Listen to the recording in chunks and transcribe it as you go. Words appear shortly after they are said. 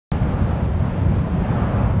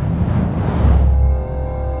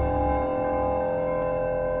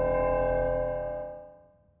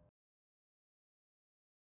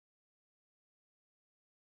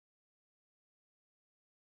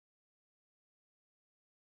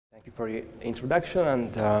Thank you for the introduction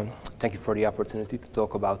and thank you for the opportunity to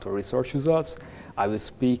talk about our research results. I will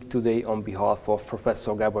speak today on behalf of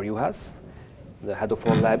Professor Gábor Juhász, the head of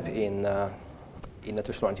our lab in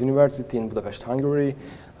Nutritional University in Budapest, Hungary,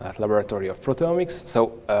 at Laboratory of Proteomics.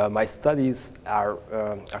 So my studies are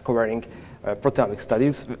covering proteomic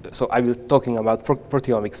studies. So I will be talking about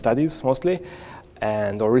proteomic studies mostly,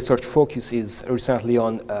 and our research focus is recently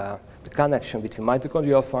on the connection between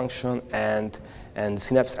mitochondrial function and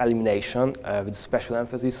synapse elimination, with special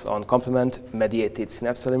emphasis on complement-mediated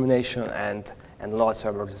synapse elimination and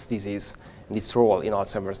Alzheimer's disease and its role in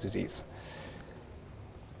Alzheimer's disease.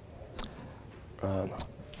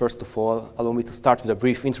 First of all, allow me to start with a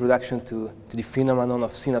brief introduction to the phenomenon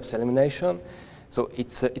of synapse elimination. So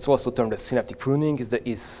it's also termed as synaptic pruning.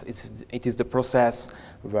 It is the process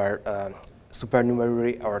where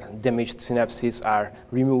supernumerary or damaged synapses are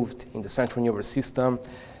removed in the central nervous system.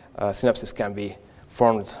 Synapses can be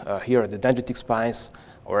formed here at the dendritic spines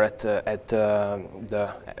or at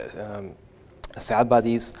the cell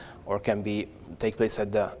bodies, or can take place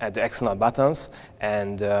at the axonal buttons,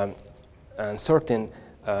 and certain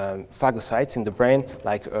phagocytes in the brain,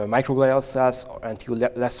 like microglial cells, and to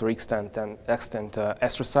lesser extent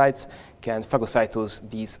astrocytes, can phagocytose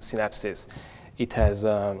these synapses. It has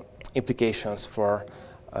implications for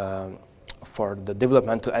the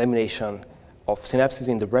developmental elimination of synapses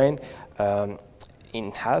in the brain.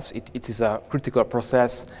 In health, it is a critical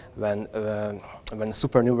process when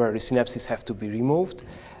supernumerary synapses have to be removed.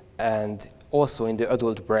 And also in the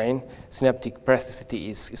adult brain, synaptic plasticity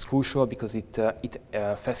is crucial because it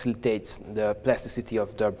facilitates the plasticity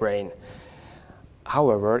of the brain.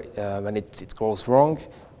 However, when it goes wrong,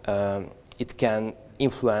 it can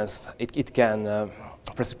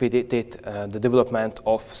precipitate the development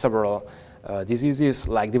of several diseases,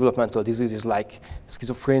 like developmental diseases like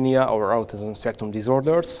schizophrenia or autism spectrum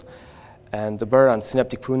disorders. And the aberrant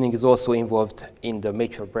synaptic pruning is also involved in the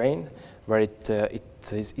mature brain, where it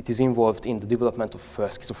is involved in the development of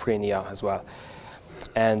schizophrenia as well.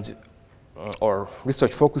 And our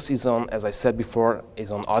research focus is on, as I said before, is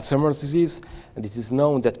on Alzheimer's disease. And it is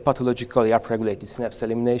known that pathologically upregulated synapse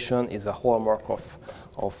elimination is a hallmark of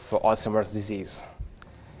Alzheimer's disease.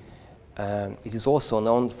 It is also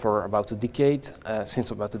known for about a decade,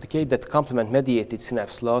 that complement-mediated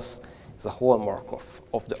synapse loss is a hallmark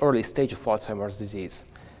of the early stage of Alzheimer's disease.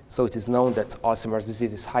 So it is known that Alzheimer's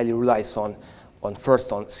disease is highly relies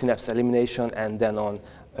first on synapse elimination and then on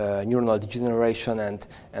neuronal degeneration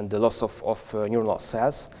and the loss of neuronal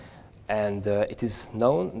cells. And it is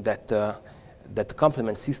known that the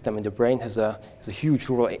complement system in the brain has a huge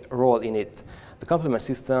role in it. The complement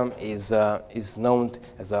system is known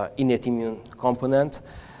as an innate immune component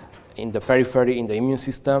in the periphery in the immune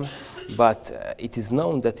system, but it is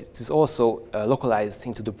known that it is also localized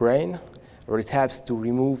into the brain, where it helps to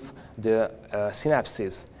remove the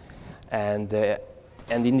synapses. And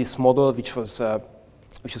in this model, which was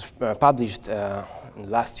published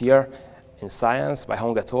last year in Science by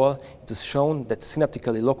Hong et al., it is shown that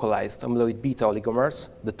synaptically localized amyloid beta oligomers,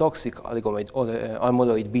 the toxic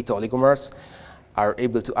amyloid beta oligomers, are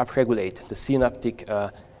able to upregulate the synaptic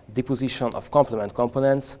deposition of complement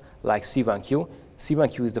components like C1q.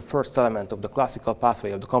 C1q is the first element of the classical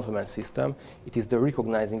pathway of the complement system. It is the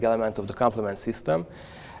recognizing element of the complement system.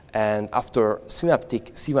 And after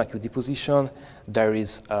synaptic C1q deposition, there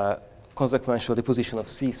is a consequential deposition of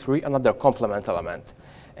C3, another complement element.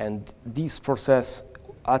 And this process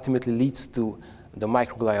ultimately leads to the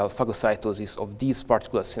microglial phagocytosis of these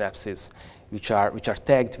particular synapses, which are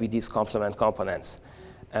tagged with these complement components.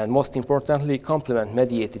 And most importantly,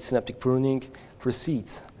 complement-mediated synaptic pruning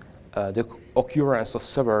precedes the occurrence of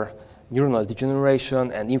severe neuronal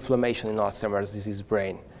degeneration and inflammation in Alzheimer's disease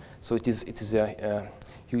brain. So it is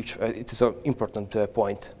an important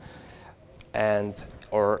point. And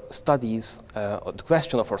our studies, the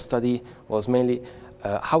question of our study was mainly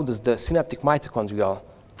how does the synaptic mitochondrial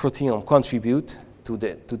proteome contribute to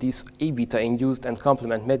this A-beta-induced and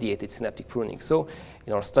complement-mediated synaptic pruning. So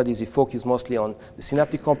in our studies, we focus mostly on the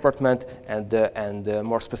synaptic compartment and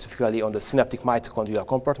more specifically on the synaptic mitochondrial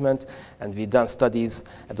compartment, and we've done studies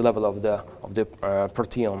at the level of the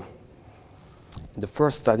proteome. In the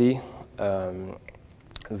first study,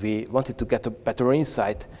 we wanted to get a better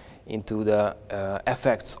insight into the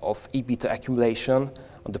effects of A-beta accumulation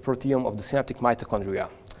on the proteome of the synaptic mitochondria.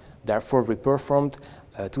 Therefore, we performed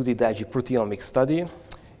a 2D DIG proteomic study.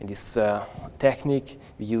 In this technique,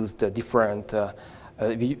 we used the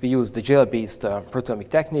gel-based proteomic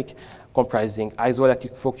technique comprising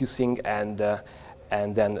isoelectric focusing and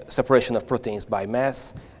then separation of proteins by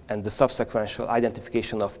mass and the subsequential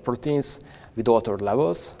identification of proteins with altered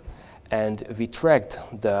levels. and we tracked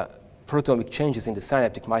the proteomic changes in the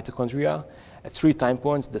synaptic mitochondria at 3 time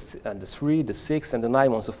points, the 3, the 6, and the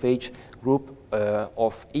 9 months of age group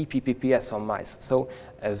of EPPPS1 mice. So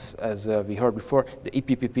as we heard before, the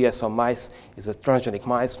EPPPS1 mice is a transgenic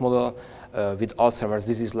mice model with Alzheimer's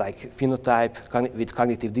disease-like phenotype, with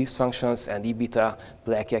cognitive dysfunctions and E-beta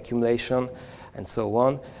plaque accumulation, and so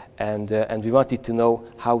on. And we wanted to know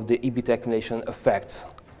how the E-beta accumulation affects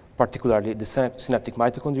particularly the synaptic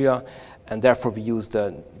mitochondria, and therefore we used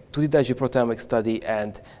the 2D proteomic study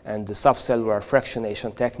and the subcellular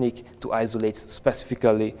fractionation technique to isolate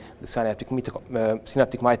specifically the synaptic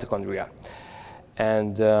mitochondria.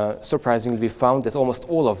 And surprisingly, we found that almost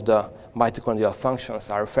all of the mitochondrial functions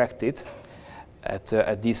are affected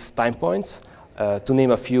at these time points. To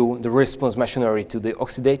name a few, the response machinery to the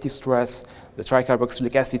oxidative stress, the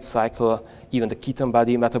tricarboxylic acid cycle, even the ketone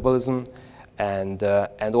body metabolism, and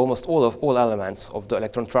almost all elements of the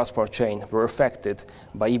electron transport chain were affected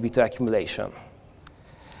by E-beta accumulation.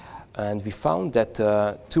 And we found that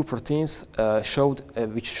 2 proteins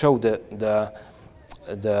which showed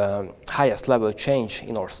the highest level change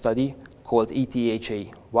in our study, called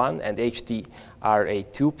ETHA1 and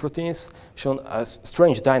HTRA2 proteins, shown as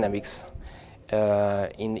strange dynamics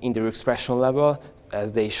in their expression level,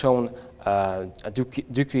 as they shown a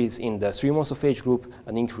decrease in the 3 months of age group,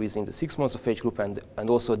 an increase in the 6 months of age group, and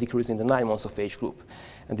also a decrease in the 9 months of age group.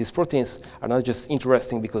 And these proteins are not just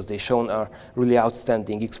interesting because they shown a really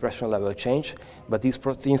outstanding expression level change, but these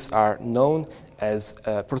proteins are known as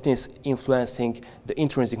proteins influencing the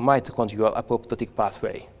intrinsic mitochondrial apoptotic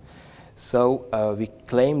pathway. So we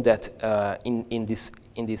claim that in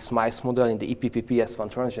this mice model, in the EPPPS1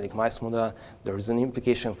 transgenic mice model, there is an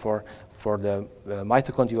implication for the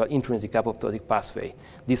mitochondrial intrinsic apoptotic pathway.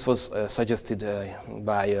 This was suggested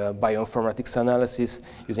by bioinformatics analysis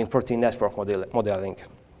using protein network modeling.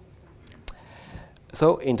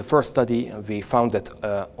 So in the first study, we found that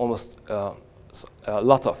almost a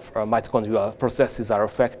lot of mitochondrial processes are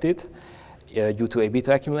affected due to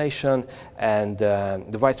A-beta accumulation, and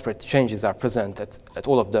the widespread changes are present at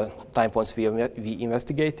all of the time points we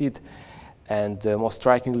investigated. And most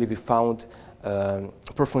strikingly, we found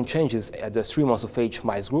profound changes at the 3 months of age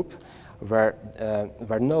mice group, where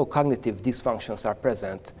no cognitive dysfunctions are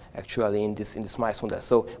present actually in this mice model.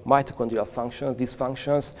 So mitochondrial functions,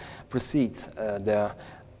 dysfunctions, precedes the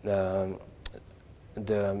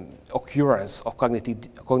occurrence of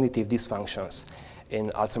cognitive dysfunctions in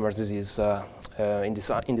Alzheimer's disease, in this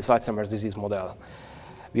Alzheimer's disease model.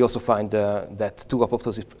 We also find that 2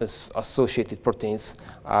 apoptosis-associated proteins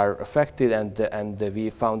are affected, and we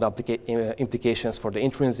found implications for the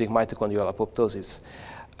intrinsic mitochondrial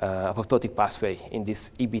apoptotic pathway in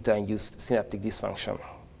this E-beta-induced synaptic dysfunction.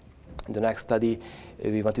 In the next study,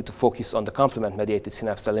 we wanted to focus on the complement-mediated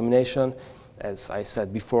synapse elimination. As I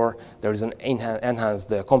said before, there is an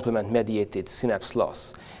enhanced complement-mediated synapse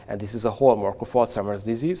loss, and this is a hallmark of Alzheimer's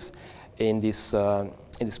disease. In this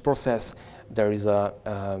process, there is a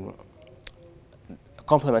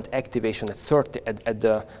complement activation at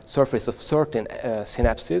the surface of certain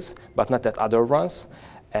synapses, but not at other ones,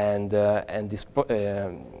 and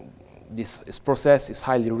this process is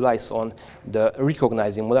highly relies on the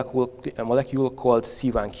recognizing molecule called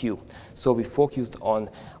C1q. So we focused on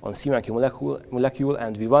C1q molecule,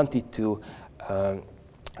 and we wanted to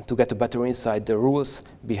get a better insight the rules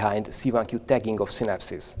behind C1q tagging of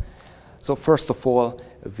synapses. So first of all,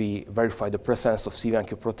 we verified the presence of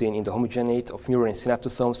C1q protein in the homogenate of murine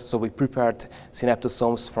synaptosomes. So we prepared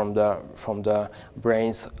synaptosomes from the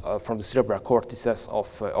brains, from the cerebral cortices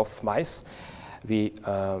of mice. We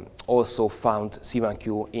also found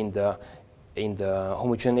C1q in the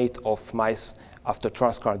homogenate of mice after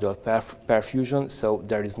transcardial perfusion. So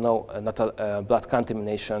there is not a blood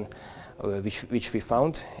contamination which we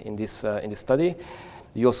found in this study.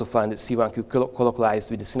 We also found C1q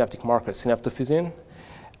colocalized with the synaptic marker synaptophysin,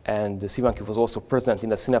 and the C1q was also present in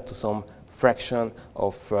the synaptosome fraction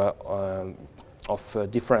of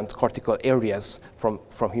different cortical areas from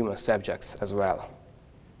human subjects as well.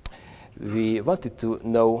 We wanted to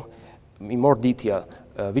know in more detail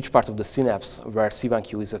which part of the synapse where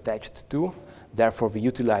C1q is attached to. Therefore, we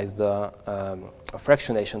utilized a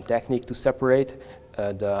fractionation technique to separate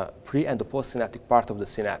the pre- and the postsynaptic part of the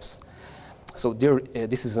synapse. So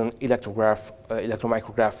this is an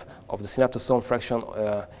electromicrograph of the synaptosome fraction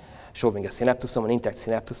showing a synaptosome, an intact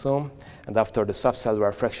synaptosome. And after the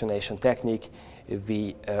subcellular fractionation technique,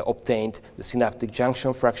 we obtained the synaptic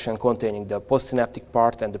junction fraction containing the postsynaptic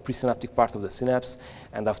part and the presynaptic part of the synapse.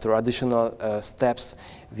 And after additional steps,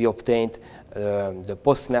 we obtained the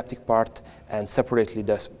postsynaptic part and separately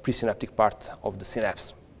the presynaptic part of the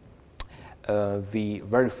synapse. we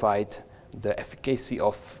verified the efficacy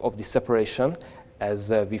of this separation,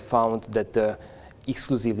 as we found that the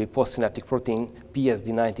exclusively postsynaptic protein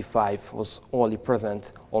PSD95 was only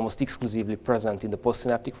present, almost exclusively present in the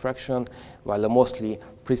postsynaptic fraction, while the mostly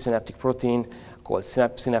presynaptic protein called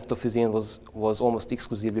synaptophysin was almost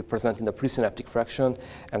exclusively present in the presynaptic fraction,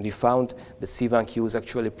 and we found that C1q is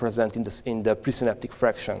actually present in the presynaptic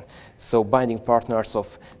fraction. So binding partners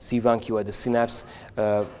of C1q at the synapse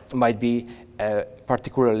might be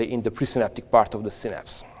particularly in the presynaptic part of the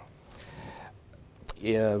synapse.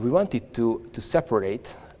 We wanted to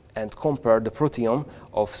separate and compare the proteome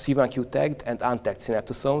of C1q tagged and untagged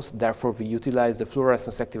synaptosomes. Therefore, we utilized the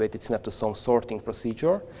fluorescence activated synaptosome sorting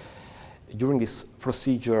procedure. During this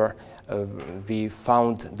procedure, we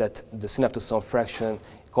found that the synaptosome fraction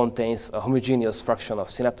contains a homogeneous fraction of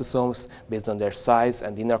synaptosomes based on their size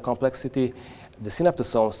and inner complexity. The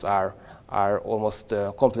synaptosomes are almost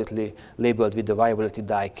completely labeled with the viability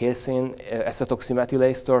dye casein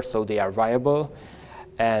acetoxymethylase ester, so they are viable.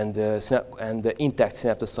 And the intact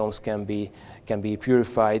synaptosomes can be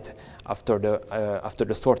purified after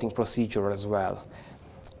the sorting procedure as well.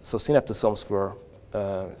 So synaptosomes were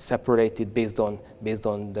separated based on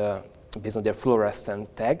their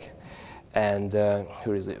fluorescent tag. And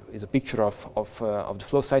here is a picture of the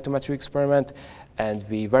flow cytometry experiment, and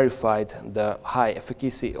we verified the high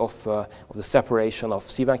efficacy of the separation of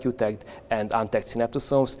C1q tagged and untagged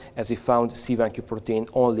synaptosomes, as we found C1q protein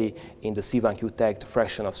only in the C1q tagged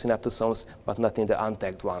fraction of synaptosomes, but not in the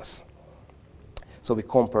untagged ones. So we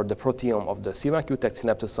compared the proteome of the C1q tagged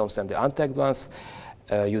synaptosomes and the untagged ones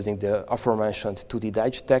using the aforementioned 2D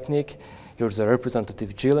Dodge technique. Here's a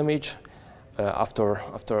representative GIL image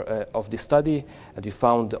of this study, and we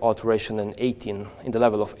found the alteration in the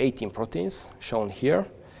level of 18 proteins shown here.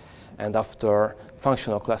 And after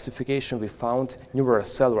functional classification, we found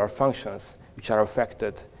numerous cellular functions which are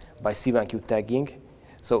affected by C1q tagging.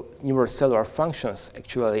 So numerous cellular functions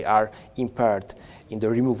actually are impaired in the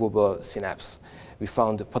removable synapse. We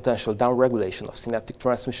found the potential downregulation of synaptic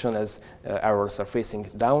transmission as arrows are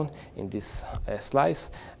facing down in this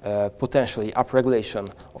slice, potentially upregulation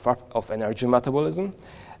of energy metabolism,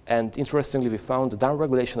 and interestingly we found the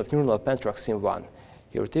downregulation of neuronal pentraxin-1.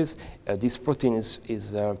 Here it is. This protein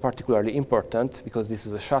is particularly important because this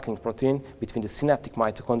is a shuttling protein between the synaptic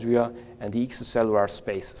mitochondria and the extracellular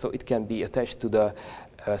space. So it can be attached to the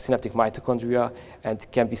synaptic mitochondria and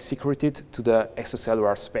can be secreted to the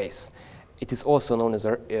extracellular space. It is also known as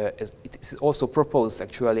it is also proposed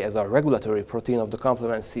actually as a regulatory protein of the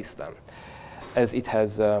complement system, as it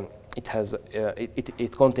contains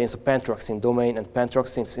a pentraxin domain, and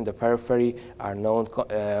pentraxins in the periphery are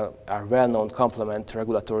well-known complement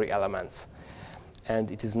regulatory elements. And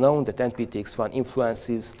it is known that NPTX1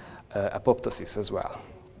 influences apoptosis as well.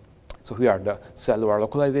 So here are the cellular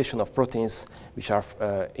localization of proteins which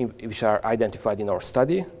are identified in our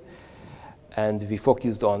study. And we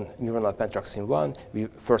focused on neuronal pentraxin-1. We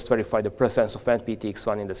first verified the presence of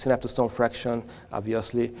NPTX1 in the synaptosome fraction,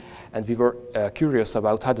 obviously, and we were curious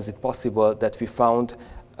about how is it possible that we found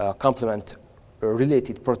a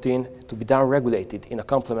complement-related protein to be downregulated in a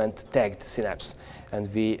complement-tagged synapse.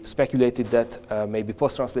 And we speculated that maybe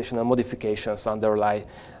post-translational modifications underlied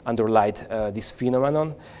this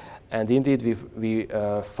phenomenon. And indeed, we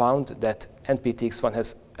found that NPTX1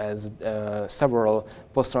 has several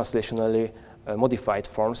post-translationally modified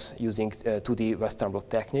forms using 2D Western blot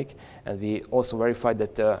technique, and we also verified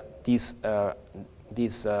that these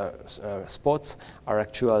spots are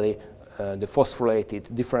actually the phosphorylated,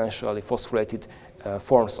 differentially phosphorylated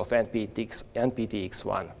forms of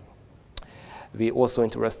NPTX1. We also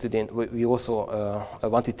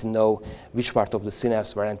wanted to know which part of the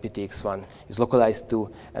synapse where NPTX1 is localized to,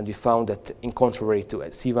 and we found that in contrary to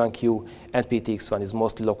C1q, NPTX1 is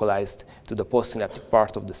mostly localized to the postsynaptic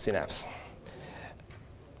part of the synapse.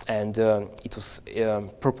 And it was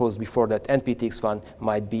proposed before that NPTX1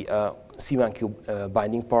 might be a C1q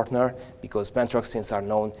binding partner, because pentraxins are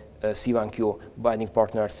known C1q binding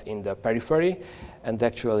partners in the periphery, and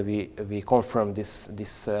actually we confirmed this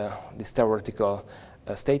theoretical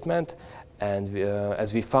statement, and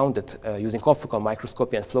as we found that using confocal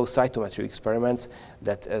microscopy and flow cytometry experiments,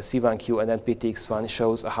 that C1q and NPTX1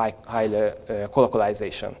 shows a high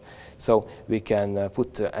colocalization. So we can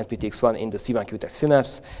put NPTX1 in the C1q tagged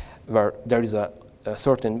synapse, where there is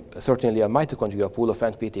certainly a mitochondrial pool of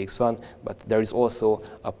NPTX1, but there is also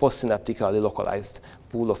a postsynaptically localized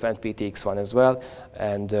pool of NPTX1 as well,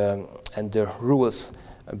 and the rules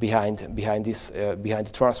behind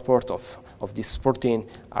the transport of of this protein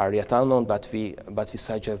are yet unknown, but we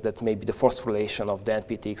suggest that maybe the phosphorylation of the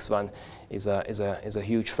NPTX1 is a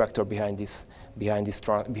huge factor behind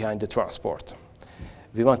the transport.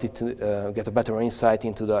 We wanted to get a better insight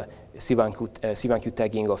into the C1q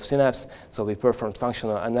tagging of Synapse, so we performed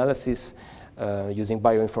functional analysis using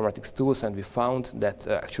bioinformatics tools, and we found that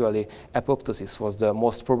actually apoptosis was the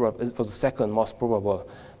second most probable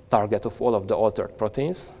target of all of the altered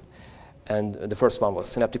proteins. And the first one was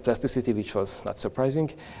synaptic plasticity, which was not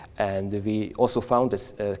surprising. And we also found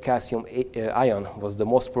that calcium ion was the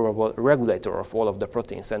most probable regulator of all of the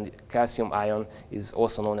proteins. And calcium ion is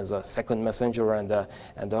also known as a second messenger and a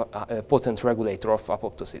potent regulator of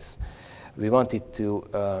apoptosis. We wanted to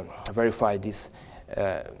verify this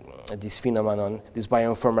phenomenon, this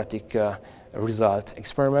bioinformatic result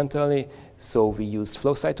experimentally. So we used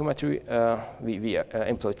flow cytometry, we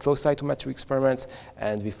employed flow cytometry experiments,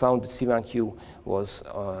 and we found that C1q was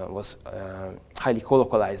highly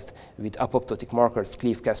colocalized with apoptotic markers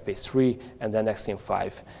cleave caspase 3 and then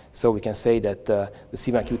XIM5. So we can say that the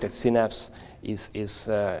C1q tagged synapse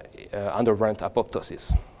underwent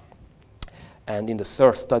apoptosis. And in the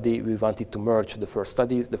third study, we wanted to merge the first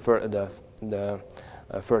studies, the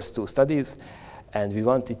first two studies, and we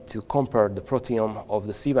wanted to compare the proteome of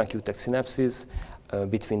the C1q tagged synapses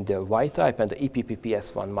between the Y type and the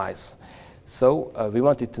EPPPS1 mice. So we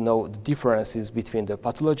wanted to know the differences between the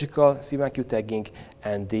pathological C1q tagging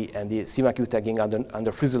and the C1q tagging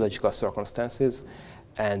under physiological circumstances,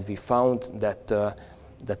 and we found that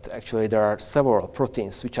actually there are several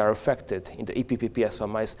proteins which are affected in the EPPPS1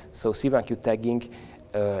 mice. So C1q tagging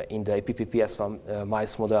in the EPPPS1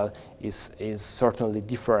 mice model is certainly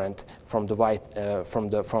different from the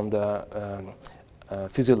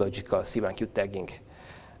physiological C1q tagging.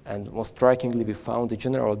 And most strikingly, we found the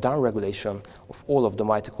general downregulation of all of the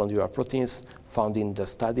mitochondrial proteins found in the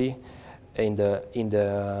study in the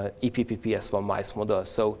EPPPS1 mice model.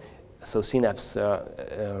 So synapse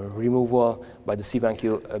removal by the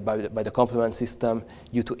C1q by the complement system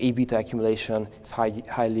due to A beta accumulation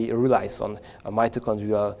highly relies on a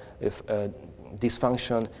mitochondrial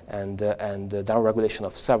dysfunction and downregulation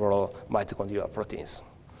of several mitochondrial proteins.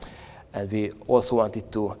 And we also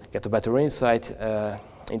wanted to get a better insight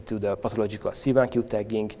into the pathological C1q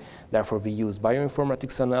tagging. Therefore, we used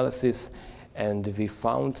bioinformatics analysis, and we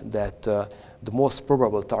found that the most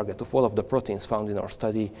probable target of all of the proteins found in our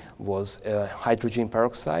study was hydrogen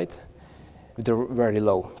peroxide with a very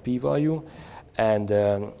low p-value, and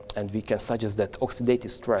we can suggest that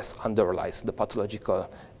oxidative stress underlies the pathological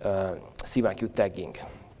C1q tagging.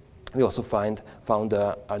 We also found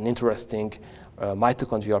an interesting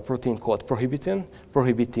mitochondrial protein called prohibitin.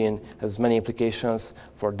 Prohibitin has many implications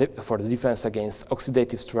for the defense against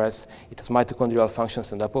oxidative stress. It has mitochondrial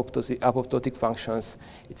functions and apoptotic functions.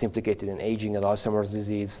 It's implicated in aging and Alzheimer's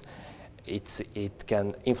disease. It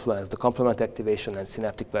can influence the complement activation and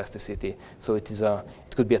synaptic plasticity. So it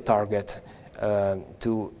could be a target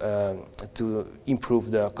to improve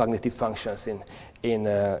the cognitive functions in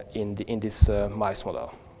this mice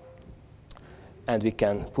model. And we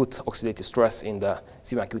can put oxidative stress in the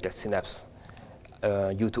C1q tagged synapse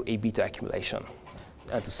due to A beta accumulation.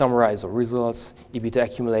 And to summarize our results, A beta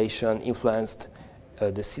accumulation influenced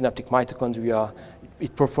the synaptic mitochondria.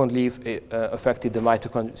 It profoundly affected the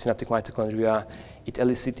synaptic mitochondria. It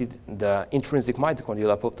elicited the intrinsic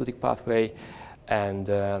mitochondrial apoptotic pathway. And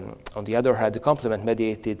on the other hand, the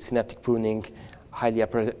complement-mediated synaptic pruning highly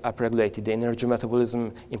upregulated the energy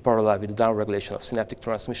metabolism in parallel with the downregulation of synaptic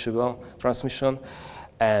transmission.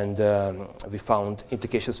 And we found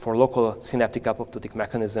implications for local synaptic apoptotic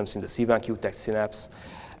mechanisms in the C1q tagged synapse.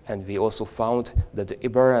 And we also found that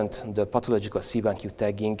the pathological C1q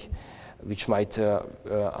tagging, which might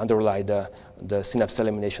underlie the synapse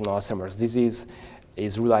elimination of Alzheimer's disease,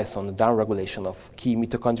 relies on the downregulation of key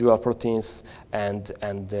mitochondrial proteins, and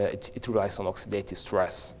it relies on oxidative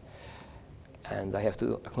stress. And I have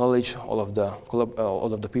to acknowledge all of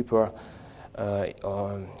the people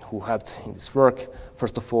who helped in this work.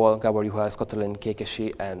 First of all, Gábor Juhász, Katalin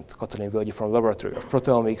Kékesi, and Katalin Völgyi from Laboratory of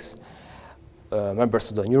Proteomics,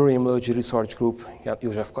 members of the Neuroimmunology Research Group,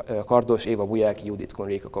 József Kardos, Éva Buják, Judit Kun,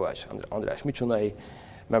 Réka Kovács, András Micsonai,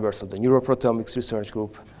 members of the Neuroproteomics Research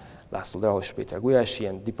Group, László Drahos, Péter Gulyási,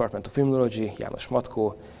 and Department of Immunology, János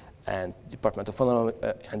Matkó, and Department of Anatomy,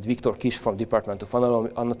 and Viktor Kis from Department of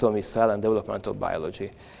Anatomy, Cell and Developmental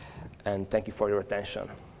Biology. And thank you for your attention.